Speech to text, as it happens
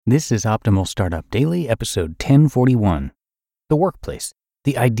This is Optimal Startup Daily, episode 1041, The Workplace,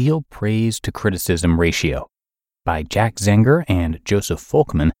 the Ideal Praise to Criticism Ratio, by Jack Zenger and Joseph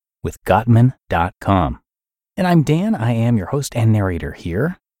Folkman with Gottman.com. And I'm Dan, I am your host and narrator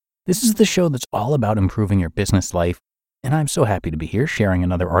here. This is the show that's all about improving your business life, and I'm so happy to be here sharing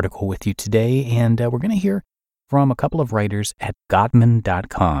another article with you today, and we're going to hear from a couple of writers at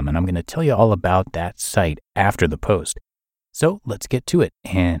Gottman.com, and I'm going to tell you all about that site after the post. So let's get to it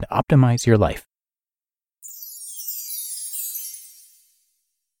and optimize your life.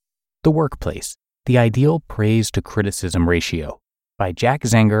 The Workplace, the Ideal Praise to Criticism Ratio, by Jack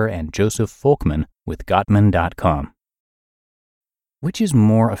Zenger and Joseph Folkman with Gottman.com. Which is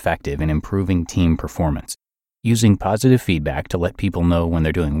more effective in improving team performance? Using positive feedback to let people know when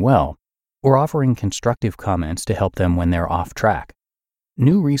they're doing well, or offering constructive comments to help them when they're off track?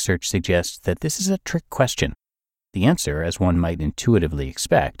 New research suggests that this is a trick question. The answer, as one might intuitively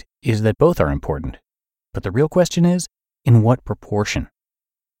expect, is that both are important. But the real question is, in what proportion?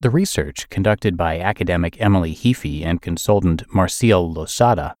 The research, conducted by academic Emily Heafy and consultant Marcial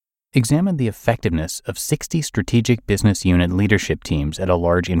Losada, examined the effectiveness of 60 strategic business unit leadership teams at a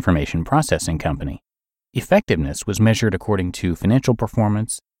large information processing company. Effectiveness was measured according to financial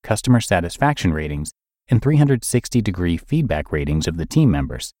performance, customer satisfaction ratings, and 360-degree feedback ratings of the team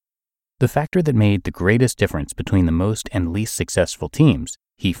members. The factor that made the greatest difference between the most and least successful teams,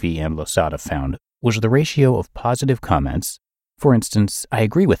 Heafy and Losada found, was the ratio of positive comments, for instance, "I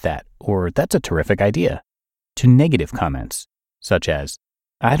agree with that," or "That's a terrific idea," to negative comments, such as,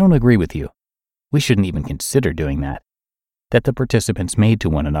 "I don't agree with you. We shouldn't even consider doing that," that the participants made to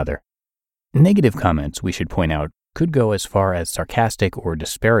one another. Negative comments, we should point out, could go as far as sarcastic or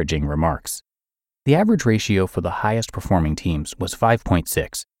disparaging remarks. The average ratio for the highest performing teams was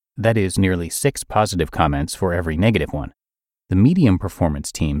 5.6. That is nearly 6 positive comments for every negative one. The medium performance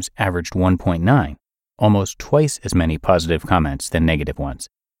teams averaged 1.9, almost twice as many positive comments than negative ones.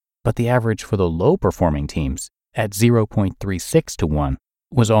 But the average for the low performing teams, at 0.36 to 1,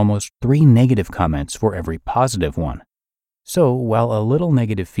 was almost 3 negative comments for every positive one. So, while a little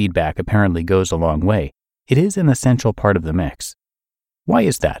negative feedback apparently goes a long way, it is an essential part of the mix. Why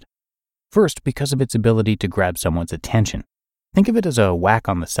is that? First, because of its ability to grab someone's attention. Think of it as a whack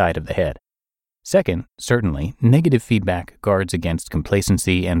on the side of the head. Second, certainly, negative feedback guards against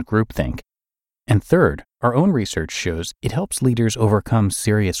complacency and groupthink. And third, our own research shows it helps leaders overcome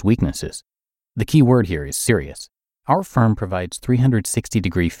serious weaknesses. The key word here is serious. Our firm provides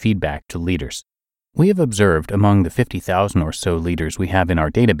 360-degree feedback to leaders. We have observed among the 50,000 or so leaders we have in our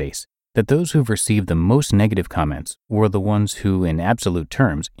database that those who've received the most negative comments were the ones who, in absolute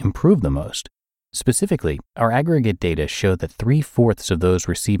terms, improved the most. Specifically, our aggregate data show that 3/4 of those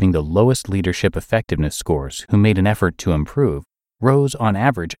receiving the lowest leadership effectiveness scores who made an effort to improve rose on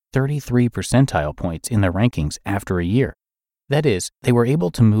average 33 percentile points in their rankings after a year. That is, they were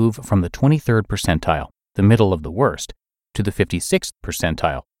able to move from the 23rd percentile, the middle of the worst, to the 56th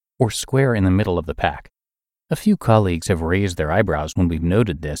percentile, or square in the middle of the pack. A few colleagues have raised their eyebrows when we've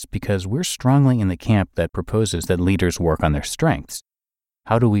noted this because we're strongly in the camp that proposes that leaders work on their strengths.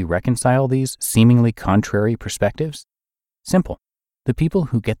 How do we reconcile these seemingly contrary perspectives? Simple. The people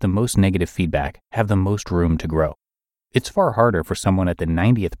who get the most negative feedback have the most room to grow. It's far harder for someone at the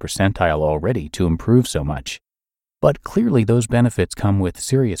 90th percentile already to improve so much. But clearly those benefits come with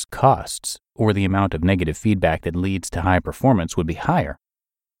serious costs, or the amount of negative feedback that leads to high performance would be higher.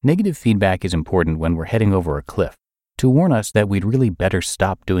 Negative feedback is important when we're heading over a cliff, to warn us that we'd really better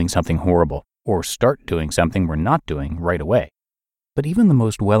stop doing something horrible, or start doing something we're not doing right away. But even the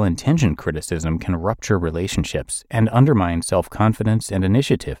most well-intentioned criticism can rupture relationships and undermine self-confidence and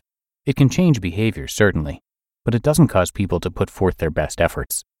initiative. It can change behavior, certainly, but it doesn't cause people to put forth their best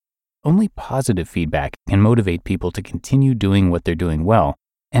efforts. Only positive feedback can motivate people to continue doing what they're doing well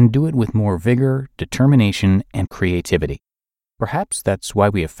and do it with more vigor, determination, and creativity. Perhaps that's why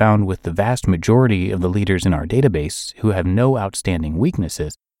we have found with the vast majority of the leaders in our database who have no outstanding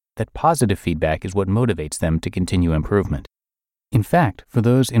weaknesses that positive feedback is what motivates them to continue improvement. In fact, for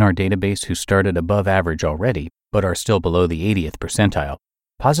those in our database who started above average already, but are still below the 80th percentile,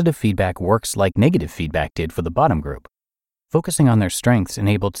 positive feedback works like negative feedback did for the bottom group. Focusing on their strengths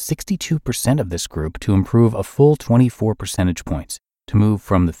enabled 62% of this group to improve a full 24 percentage points, to move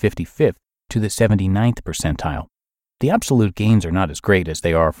from the 55th to the 79th percentile. The absolute gains are not as great as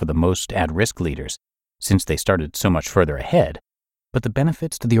they are for the most at-risk leaders, since they started so much further ahead, but the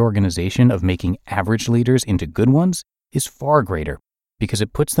benefits to the organization of making average leaders into good ones is far greater because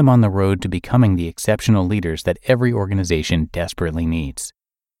it puts them on the road to becoming the exceptional leaders that every organization desperately needs.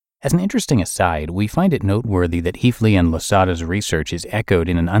 As an interesting aside, we find it noteworthy that Heafley and Losada's research is echoed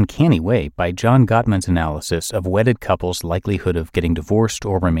in an uncanny way by John Gottman's analysis of wedded couples' likelihood of getting divorced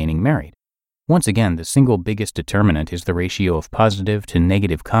or remaining married. Once again, the single biggest determinant is the ratio of positive to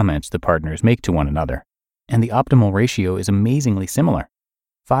negative comments the partners make to one another, and the optimal ratio is amazingly similar: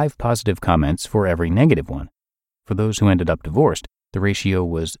 5 positive comments for every negative one. For those who ended up divorced, the ratio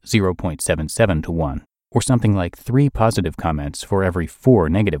was 0.77 to 1. Or something like 3 positive comments for every 4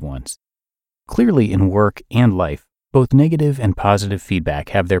 negative ones. Clearly, in work and life, both negative and positive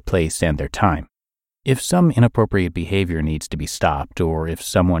feedback have their place and their time. If some inappropriate behavior needs to be stopped, or if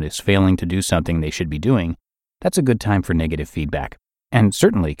someone is failing to do something they should be doing, that's a good time for negative feedback. And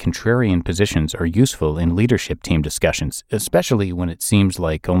certainly, contrarian positions are useful in leadership team discussions, especially when it seems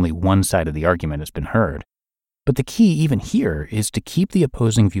like only one side of the argument has been heard. But the key even here is to keep the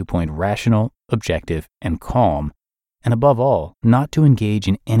opposing viewpoint rational, objective, and calm, and above all, not to engage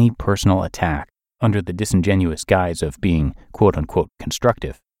in any personal attack under the disingenuous guise of being quote-unquote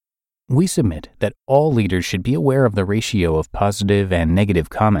constructive. We submit that all leaders should be aware of the ratio of positive and negative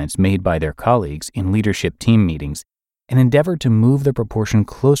comments made by their colleagues in leadership team meetings and endeavor to move the proportion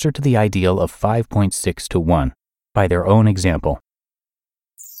closer to the ideal of 5.6 to 1 by their own example.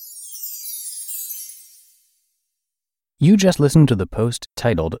 You just listened to the post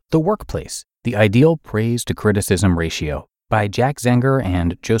titled "The Workplace: The Ideal Praise to Criticism Ratio" by Jack Zenger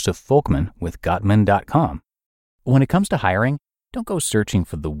and Joseph Folkman with Gottman.com. When it comes to hiring, don't go searching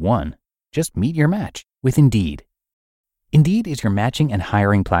for the one. Just meet your match with Indeed. Indeed is your matching and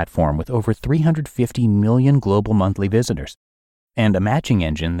hiring platform with over 350 million global monthly visitors, and a matching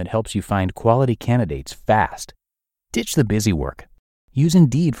engine that helps you find quality candidates fast. Ditch the busy work. Use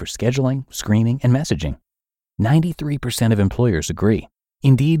Indeed for scheduling, screening, and messaging. 93% of employers agree.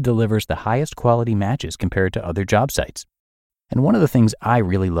 Indeed delivers the highest quality matches compared to other job sites. And one of the things I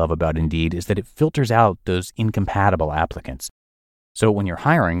really love about Indeed is that it filters out those incompatible applicants. So when you're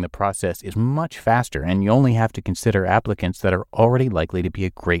hiring, the process is much faster and you only have to consider applicants that are already likely to be a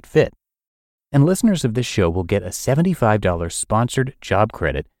great fit. And listeners of this show will get a $75 sponsored job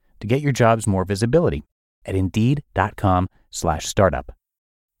credit to get your jobs more visibility at Indeed.com/startup.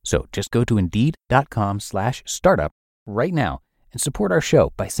 So just go to Indeed.com/startup right now and support our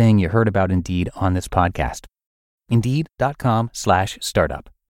show by saying you heard about Indeed on this podcast. Indeed.com/startup.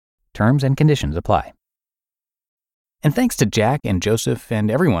 Terms and conditions apply. And thanks to Jack and Joseph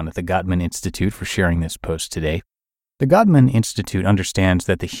and everyone at the Gottman Institute for sharing this post today. The Gottman Institute understands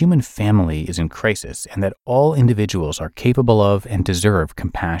that the human family is in crisis and that all individuals are capable of and deserve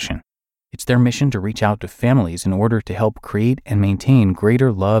compassion. It's their mission to reach out to families in order to help create and maintain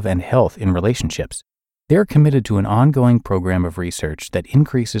greater love and health in relationships. They're committed to an ongoing program of research that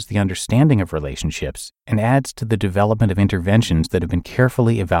increases the understanding of relationships and adds to the development of interventions that have been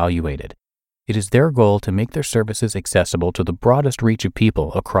carefully evaluated. It is their goal to make their services accessible to the broadest reach of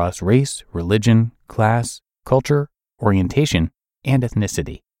people across race, religion, class, culture, orientation, and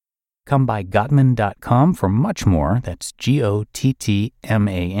ethnicity. Come by Gottman.com for much more. That's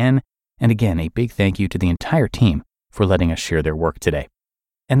Gottman. And again, a big thank you to the entire team for letting us share their work today.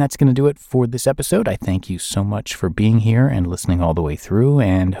 And that's going to do it for this episode. I thank you so much for being here and listening all the way through,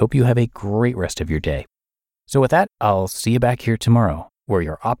 and hope you have a great rest of your day. So with that, I'll see you back here tomorrow, where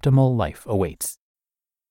your optimal life awaits.